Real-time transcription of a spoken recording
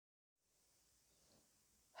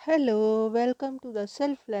Hello, welcome to the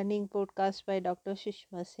self-learning podcast by Dr.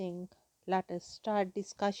 Sushma Singh. Let us start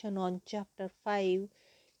discussion on chapter 5,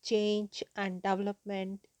 Change and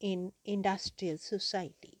Development in Industrial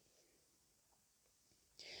Society.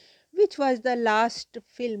 Which was the last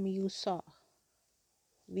film you saw?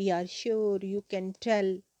 We are sure you can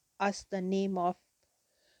tell us the name of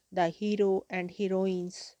the hero and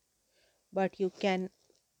heroines, but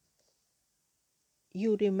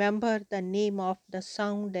you remember the name of the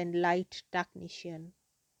sound and light technician,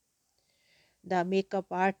 the makeup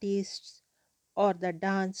artists, or the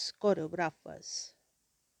dance choreographers.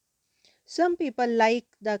 Some people, like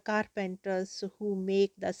the carpenters who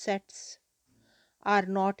make the sets, are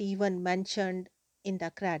not even mentioned in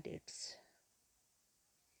the credits.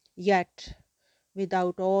 Yet,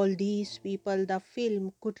 without all these people, the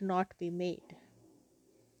film could not be made.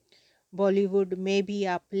 Bollywood may be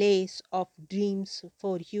a place of dreams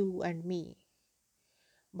for you and me,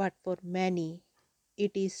 but for many,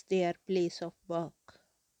 it is their place of work.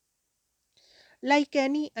 Like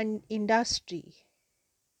any industry,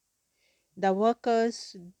 the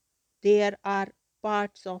workers there are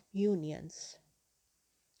parts of unions.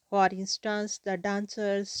 For instance, the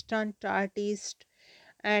dancers, stunt artists,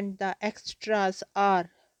 and the extras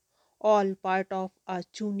are all part of a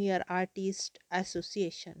junior artist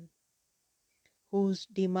association whose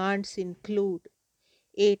demands include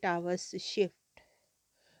 8 hours shift,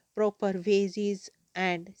 proper wages,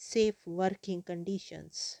 and safe working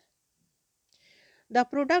conditions. The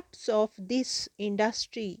products of this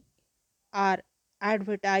industry are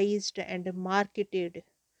advertised and marketed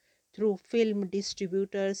through film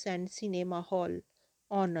distributors and cinema hall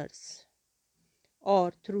owners,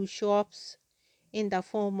 or through shops in the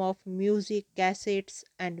form of music cassettes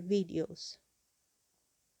and videos.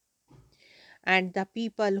 And the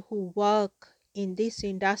people who work in this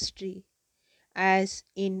industry, as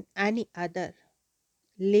in any other,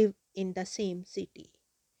 live in the same city.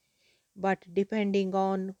 But depending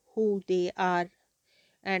on who they are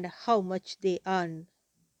and how much they earn,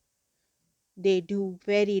 they do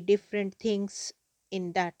very different things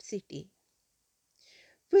in that city.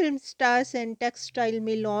 Film stars and textile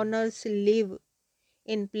mill owners live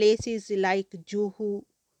in places like Juhu,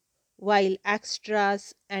 while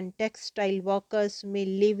extras and textile workers may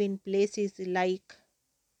live in places like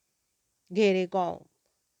Gheregaon.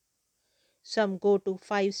 Some go to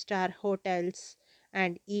five-star hotels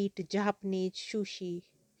and eat Japanese sushi,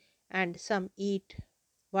 and some eat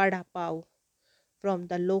vada pav from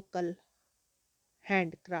the local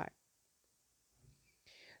handcraft.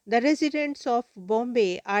 The residents of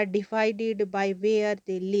Bombay are divided by where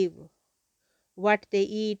they live, what they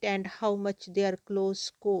eat, and how much their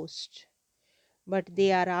clothes cost. But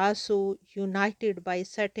they are also united by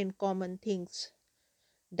certain common things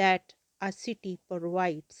that a city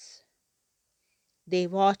provides. They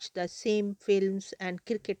watch the same films and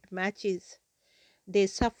cricket matches, they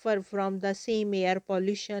suffer from the same air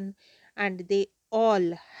pollution, and they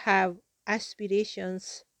all have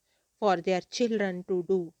aspirations for their children to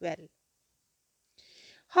do well.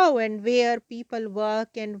 How and where people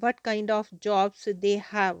work and what kind of jobs they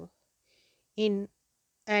have in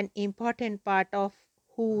an important part of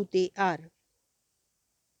who they are.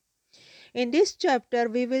 In this chapter,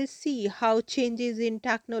 we will see how changes in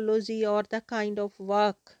technology or the kind of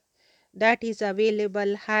work that is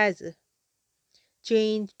available has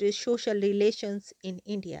changed social relations in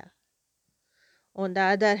India. On the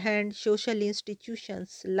other hand, social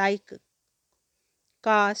institutions like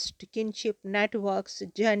caste, kinship networks,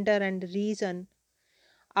 gender, and reason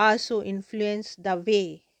also influence the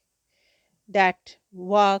way that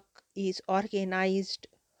work is organized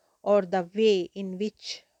or the way in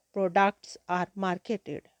which products are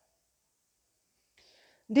marketed.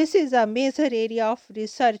 This is a major area of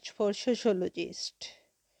research for sociologists.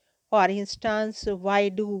 For instance, why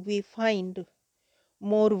do we find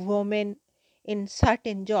more women in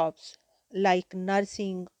certain jobs like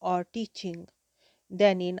nursing or teaching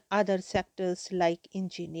than in other sectors like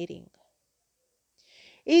engineering?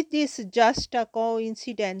 Is this just a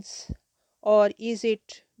coincidence, or is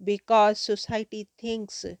it because society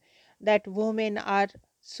thinks that women are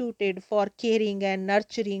suited for caring and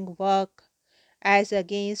nurturing work as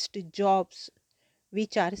against jobs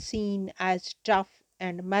which are seen as tough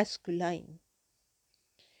and masculine?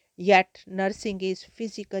 Yet, nursing is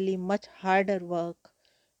physically much harder work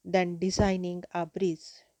than designing a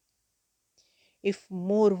bridge. If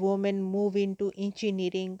more women move into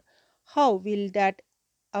engineering, how will that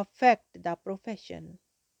affect the profession?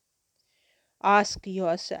 Ask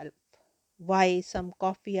yourself why some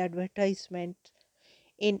coffee advertisements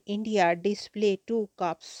in India display two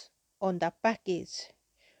cups on the package,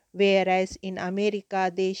 whereas in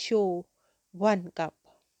America they show 1 cup.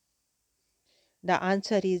 The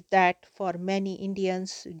answer is that for many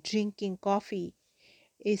Indians, drinking coffee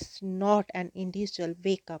is not an individual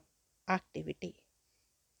wake up activity,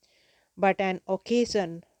 but an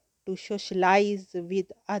occasion to socialize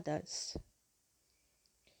with others.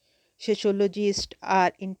 Sociologists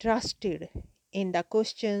are interested in the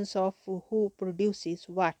questions of who produces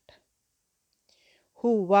what,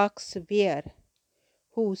 who works where,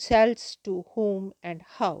 who sells to whom, and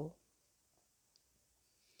how.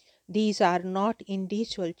 These are not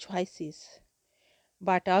individual choices,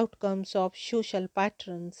 but outcomes of social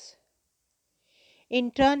patterns. In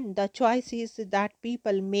turn, the choices that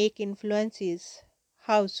people make influences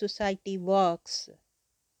how society works.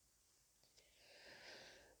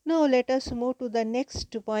 Now let us move to the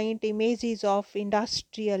next point, images of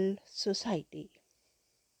industrial society.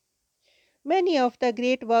 Many of the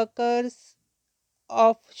great workers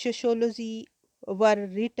of sociology were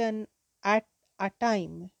written at a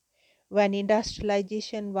time when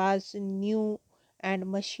industrialization was new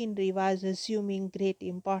and machinery was assuming great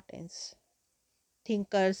importance.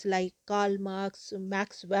 Thinkers like Karl Marx,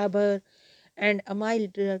 Max Weber, and Emil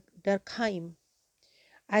Durkheim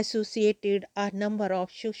associated a number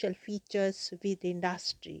of social features with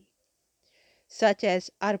industry, such as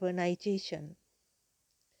urbanization,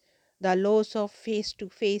 the loss of face to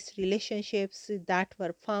face relationships that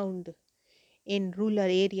were found in rural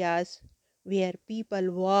areas where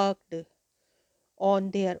people worked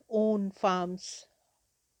on their own farms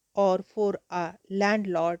or for a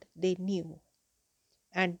landlord they knew,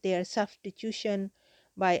 and their substitution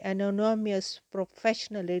by anonymous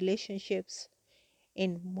professional relationships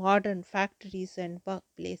in modern factories and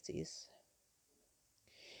workplaces.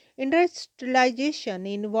 Industrialization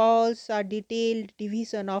involves a detailed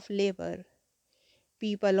division of labor.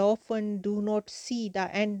 People often do not see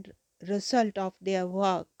the end result of their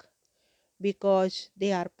work because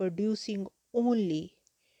they are producing only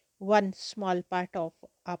one small part of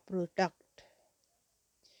a product.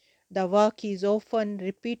 The work is often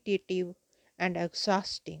repetitive and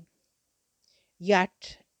exhausting.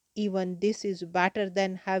 Yet, even this is better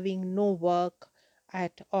than having no work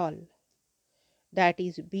at all, that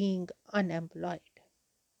is, being unemployed.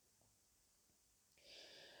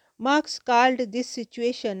 Marx called this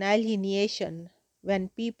situation alienation, when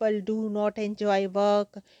people do not enjoy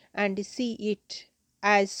work and see it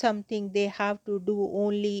as something they have to do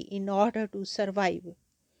only in order to survive,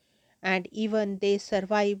 and even they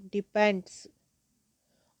survive depends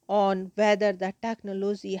on whether the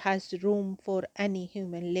technology has room for any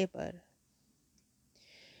human labor.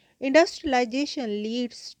 Industrialization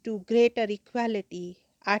leads to greater equality,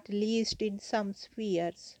 at least in some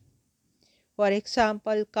spheres. For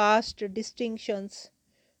example, caste distinctions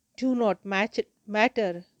do not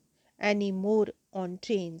matter anymore on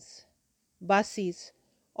trains, buses,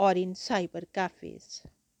 or in cyber cafes.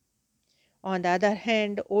 On the other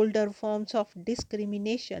hand, older forms of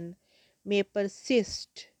discrimination may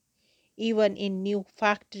persist even in new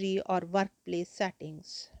factory or workplace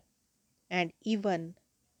settings. And even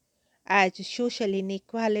as social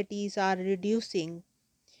inequalities are reducing,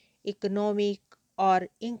 economic or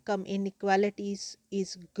income inequalities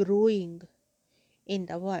is growing in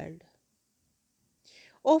the world.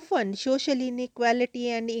 Often, social inequality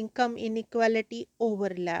and income inequality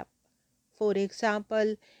overlap. For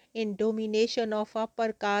example, in domination of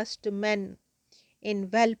upper caste men in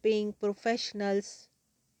well paying professionals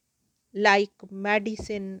like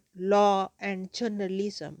medicine, law, and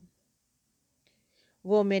journalism.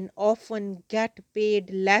 Women often get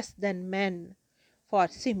paid less than men for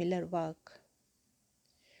similar work.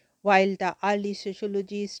 While the early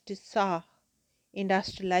sociologists saw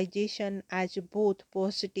industrialization as both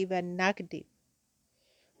positive and negative,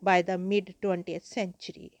 by the mid 20th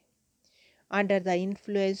century, under the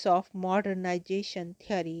influence of modernization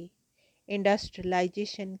theory,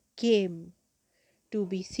 industrialization came to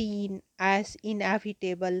be seen as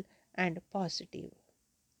inevitable and positive.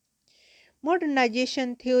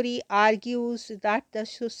 Modernization theory argues that the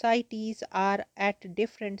societies are at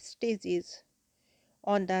different stages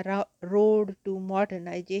on the road to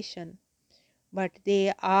modernization, but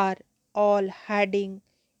they are all heading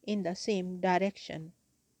in the same direction.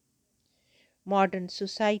 Modern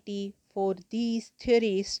society, for these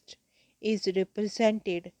theorists, is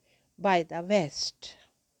represented by the West.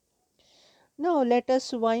 Now, let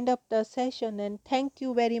us wind up the session, and thank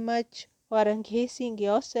you very much for engaging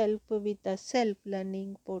yourself with the Self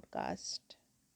Learning Podcast.